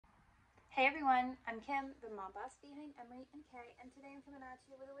Hey everyone, I'm Kim, the mom boss behind EmeryandK, and today I'm coming at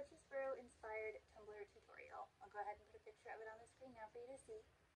you with a Witch's Brew inspired tumbler tutorial. I'll go ahead and put a picture of it on the screen now for you to see.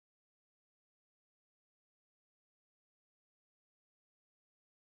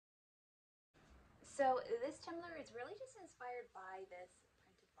 So this tumbler is really just inspired by this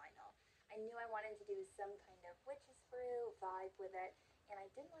printed vinyl. I knew I wanted to do some kind of Witch's Brew vibe with it, and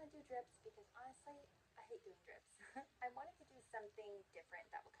I didn't want to do drips because honestly, I hate doing drips. I wanted to do something different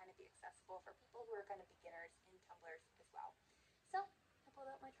that would kind of be accessible for people who are kind of beginners in tumblers as well. So I pulled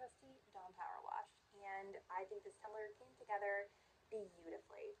out my trusty Dawn Power Wash, and I think this tumbler came together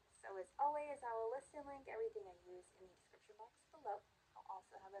beautifully. So as always, I will list and link everything I use in the description box below. I'll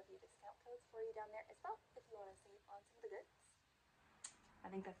also have a few discount codes for you down there as well if you want to save on some of the goods.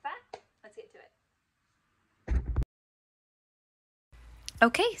 I think that's that. Let's get to it.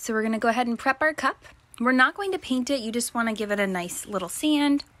 Okay, so we're going to go ahead and prep our cup. We're not going to paint it, you just want to give it a nice little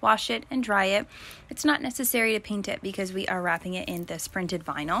sand, wash it, and dry it. It's not necessary to paint it because we are wrapping it in this printed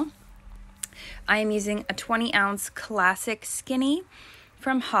vinyl. I am using a 20-ounce classic skinny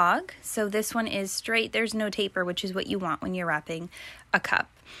from Hog. So this one is straight, there's no taper, which is what you want when you're wrapping a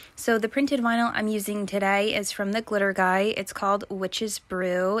cup. So the printed vinyl I'm using today is from the glitter guy. It's called Witch's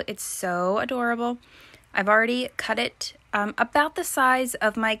Brew. It's so adorable. I've already cut it about the size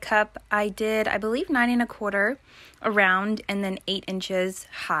of my cup. I did, I believe, 9 1/4 around and then 8 inches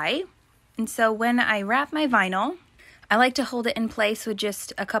high. And so when I wrap my vinyl, I like to hold it in place with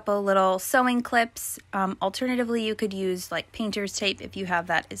just a couple little sewing clips. Alternatively, you could use like painter's tape if you have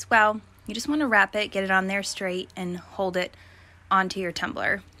that as well. You just want to wrap it, get it on there straight, and hold it onto your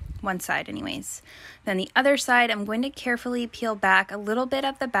tumbler. One side anyways. Then the other side, I'm going to carefully peel back a little bit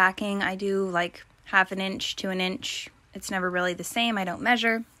of the backing. I do like 1/2 inch to 1 inch. It's never really the same. I don't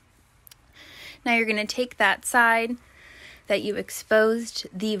measure. Now you're going to take that side that you exposed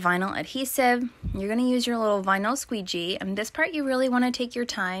the vinyl adhesive. You're going to use your little vinyl squeegee. And this part you really want to take your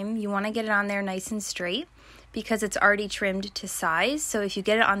time. You want to get it on there nice and straight because it's already trimmed to size. So if you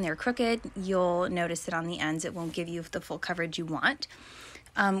get it on there crooked, you'll notice it on the ends. It won't give you the full coverage you want.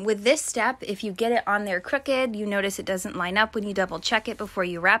 With this step, if you get it on there crooked, you notice it doesn't line up when you double check it before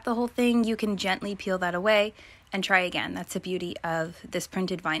you wrap the whole thing, you can gently peel that away and try again. That's the beauty of this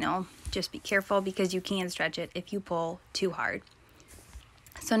printed vinyl. Just be careful because you can stretch it if you pull too hard.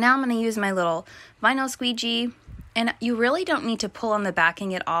 So now I'm going to use my little vinyl squeegee, and you really don't need to pull on the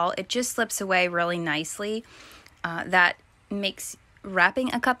backing at all. It just slips away really nicely. That makes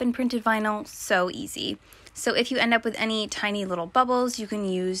wrapping a cup in printed vinyl so easy. So if you end up with any tiny little bubbles, you can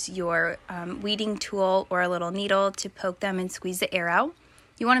use your weeding tool or a little needle to poke them and squeeze the air out.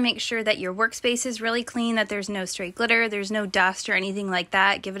 You want to make sure that your workspace is really clean, that there's no stray glitter, there's no dust or anything like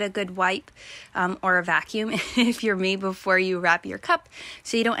that. Give it a good wipe or a vacuum if you're me before you wrap your cup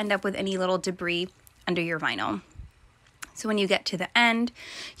so you don't end up with any little debris under your vinyl. So when you get to the end,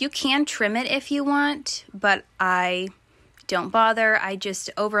 you can trim it if you want, but I don't bother. I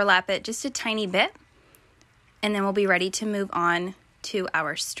just overlap it just a tiny bit. And then we'll be ready to move on to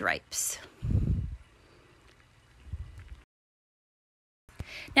our stripes.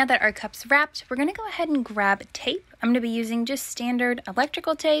 Now that our cup's wrapped, we're going to go ahead and grab tape. I'm going to be using just standard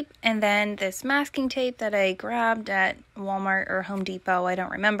electrical tape and then this masking tape that I grabbed at Walmart or Home Depot, I don't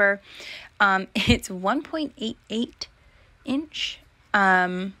remember. It's 1.88 inch.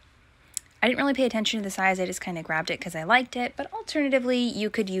 I didn't really pay attention to the size, I just kind of grabbed it because I liked it, but alternatively,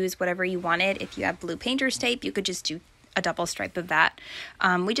 you could use whatever you wanted. If you have blue painter's tape, you could just do a double stripe of that.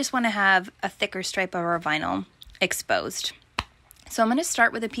 We just want to have a thicker stripe of our vinyl exposed. So I'm going to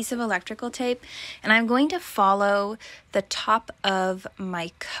start with a piece of electrical tape, and I'm going to follow the top of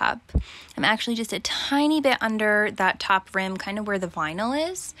my cup. I'm actually just a tiny bit under that top rim, kind of where the vinyl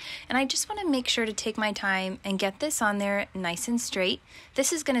is, and I just want to make sure to take my time and get this on there nice and straight.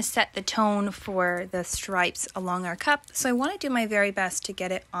 This is going to set the tone for the stripes along our cup, so I want to do my very best to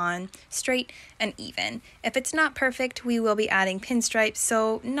get it on straight and even. If it's not perfect, we will be adding pinstripes,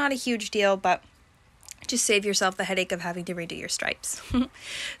 so not a huge deal, but just save yourself the headache of having to redo your stripes.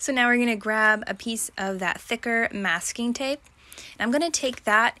 So now we're going to grab a piece of that thicker masking tape. And I'm going to take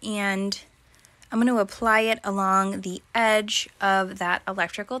that and I'm going to apply it along the edge of that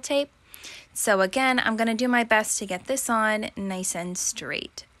electrical tape. So again, I'm going to do my best to get this on nice and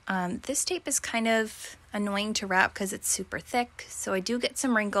straight. This tape is kind of annoying to wrap because it's super thick, so I do get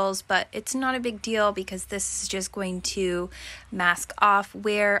some wrinkles, but it's not a big deal because this is just going to mask off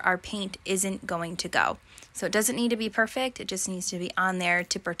where our paint isn't going to go. So it doesn't need to be perfect, it just needs to be on there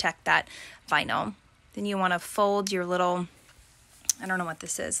to protect that vinyl. Then you want to fold your little, I don't know what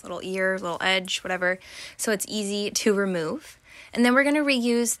this is, little ear, little edge, whatever, so it's easy to remove. And then we're going to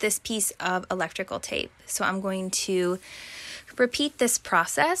reuse this piece of electrical tape. So I'm going to repeat this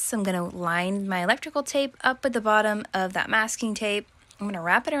process. I'm going to line my electrical tape up at the bottom of that masking tape. I'm going to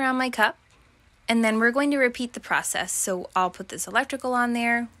wrap it around my cup. And then we're going to repeat the process. So I'll put this electrical on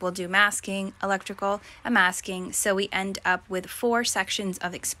there. We'll do masking, electrical, and masking. So we end up with 4 sections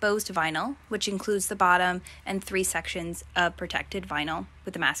of exposed vinyl, which includes the bottom, and 3 sections of protected vinyl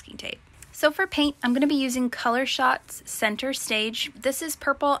with the masking tape. So for paint, I'm going to be using Colorshot's Center Stage. This is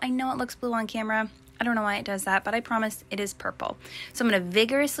purple. I know it looks blue on camera. I don't know why it does that, but I promise it is purple. So I'm going to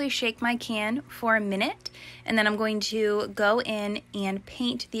vigorously shake my can for a minute, and then I'm going to go in and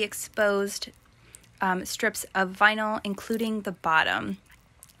paint the exposed strips of vinyl, including the bottom.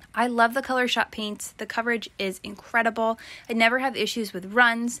 I love the Colorshot paints. The coverage is incredible. I never have issues with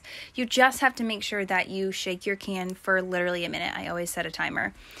runs. You just have to make sure that you shake your can for literally a minute. I always set a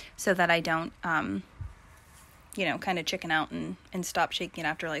timer so that I don't, you know, kind of chicken out and stop shaking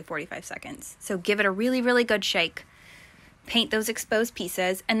after like 45 seconds. So give it a really, really good shake. Paint those exposed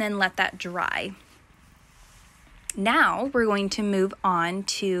pieces and then let that dry. Now we're going to move on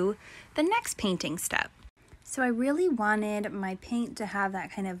to the next painting step. So I really wanted my paint to have that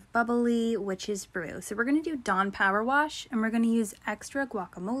kind of bubbly witch's brew. So we're going to do Dawn Power Wash, and we're going to use extra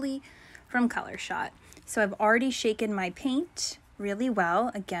guacamole from Colorshot. So I've already shaken my paint really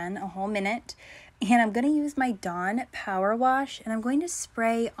well, again, a whole minute. And I'm going to use my Dawn Power Wash, and I'm going to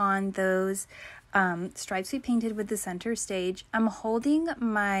spray on those stripes we painted with the Center Stage. I'm holding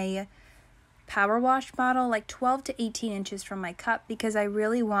my Power Wash bottle like 12 to 18 inches from my cup because I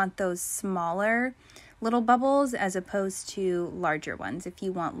really want those smaller little bubbles as opposed to larger ones. If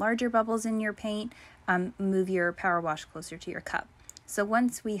you want larger bubbles in your paint, move your Power Wash closer to your cup. So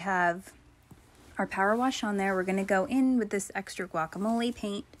once we have our Power Wash on there, we're going to go in with this extra guacamole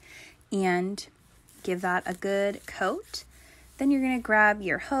paint and give that a good coat. Then you're going to grab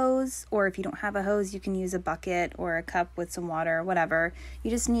your hose, or if you don't have a hose, you can use a bucket or a cup with some water or whatever.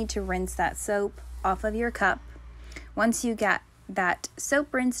 You just need to rinse that soap off of your cup. Once you get that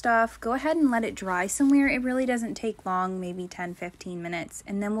soap rinsed off, go ahead and let it dry somewhere. It really doesn't take long, maybe 10-15 minutes,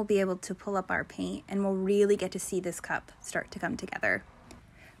 and then we'll be able to pull up our paint and we'll really get to see this cup start to come together.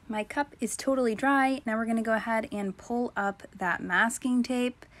 My cup is totally dry. Now we're going to go ahead and pull up that masking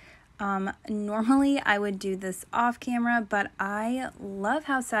tape. Normally I would do this off camera, but I love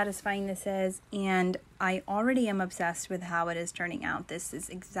how satisfying this is, and I already am obsessed with how it is turning out. This is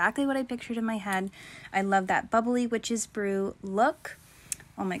exactly what I pictured in my head. I love that bubbly witch's brew look.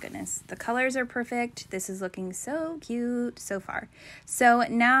 Oh my goodness, the colors are perfect. This is looking so cute so far. So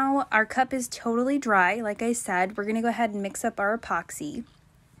now our cup is totally dry. Like I said, we're gonna go ahead and mix up our epoxy.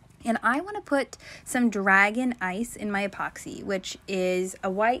 And I want to put some dragon ice in my epoxy, which is a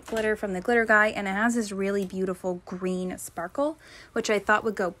white glitter from the glitter guy, and it has this really beautiful green sparkle, which I thought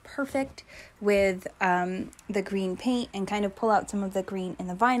would go perfect with the green paint and kind of pull out some of the green in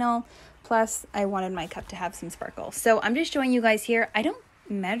the vinyl. Plus, I wanted my cup to have some sparkle. So I'm just showing you guys here. I don't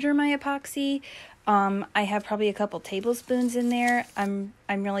measure my epoxy. I have probably a couple tablespoons in there. I'm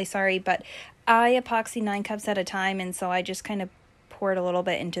really sorry, but I epoxy 9 cups at a time, and so I just kind of pour it a little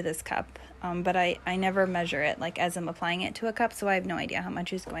bit into this cup, but I never measure it like as I'm applying it to a cup, so I have no idea how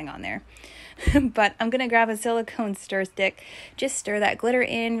much is going on there. But I'm gonna grab a silicone stir stick, just stir that glitter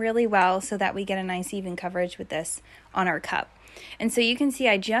in really well so that we get a nice even coverage with this on our cup. And so you can see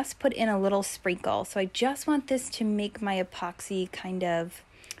I just put in a little sprinkle, so I just want this to make my epoxy kind of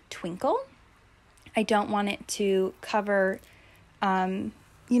twinkle. I don't want it to cover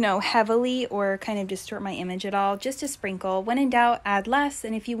you know, heavily or kind of distort my image at all. Just a sprinkle. When in doubt, add less,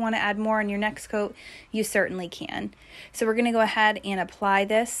 and if you want to add more on your next coat, you certainly can. So we're going to go ahead and apply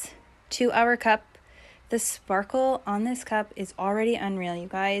this to our cup. The sparkle on this cup is already unreal, you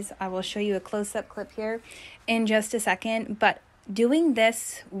guys. I will show you a close-up clip here in just a second, but doing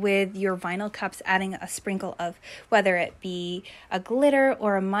this with your vinyl cups, adding a sprinkle of whether it be a glitter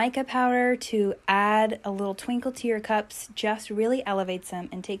or a mica powder to add a little twinkle to your cups, just really elevates them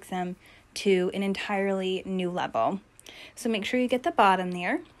and takes them to an entirely new level. So make sure you get the bottom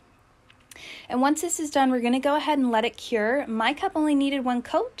there. And once this is done, we're going to go ahead and let it cure. My cup only needed 1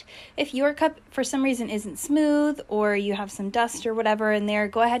 coat. If your cup for some reason isn't smooth or you have some dust or whatever in there,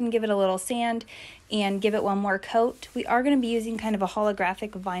 go ahead and give it a little sand and give it 1 more coat. We are going to be using kind of a holographic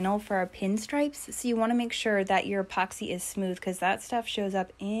vinyl for our pinstripes, so you want to make sure that your epoxy is smooth because that stuff shows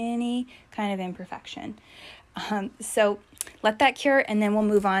up any kind of imperfection. So let that cure, and then we'll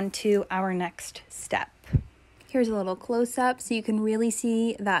move on to our next step. Here's a little close-up so you can really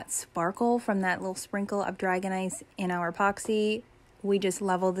see that sparkle from that little sprinkle of dragon ice in our epoxy. We just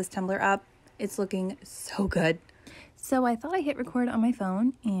leveled this tumbler up. It's looking so good. So I thought I hit record on my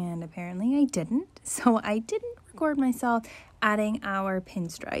phone, and apparently I didn't. So I didn't record myself adding our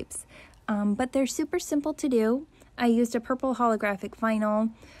pinstripes. But they're super simple to do. I used a purple holographic vinyl,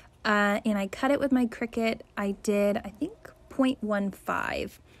 and I cut it with my Cricut. I did, I think,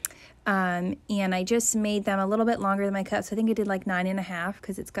 0.15. And I just made them a little bit longer than my cut. So I think I did like 9.5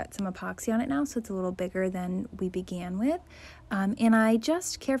 because it's got some epoxy on it now. So it's a little bigger than we began with. And I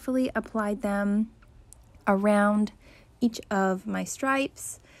just carefully applied them around each of my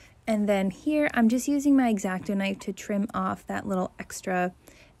stripes. And then here I'm just using my X-Acto knife to trim off that little extra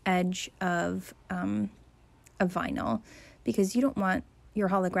edge of vinyl, because you don't want your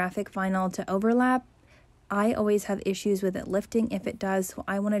holographic vinyl to overlap. I always have issues with it lifting if it does, so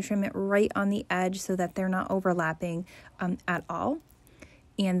I want to trim it right on the edge so that they're not overlapping at all.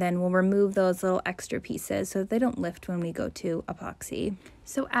 And then we'll remove those little extra pieces so they don't lift when we go to epoxy.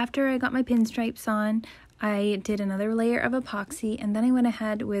 So after I got my pinstripes on, I did another layer of epoxy, and then I went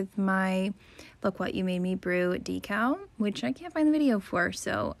ahead with my Look What You Made Me Brew decal, which I can't find the video for,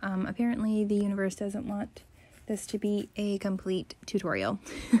 so apparently the universe doesn't want this to be a complete tutorial.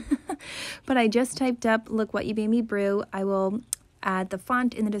 But I just typed up Look What You Made Me Brew. I will add the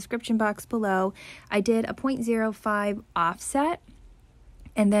font in the description box below. I did a 0.05 offset,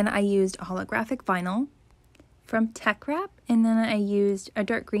 and then I used a holographic vinyl from Tech Wrap, and then I used a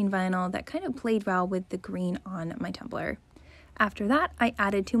dark green vinyl that kind of played well with the green on my tumbler. After that, I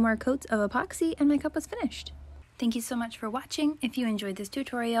added 2 more coats of epoxy and my cup was finished. Thank you so much for watching. If you enjoyed this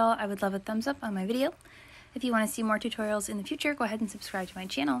tutorial, I would love a thumbs up on my video. If you want to see more tutorials in the future, go ahead and subscribe to my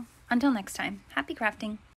channel. Until next time, happy crafting!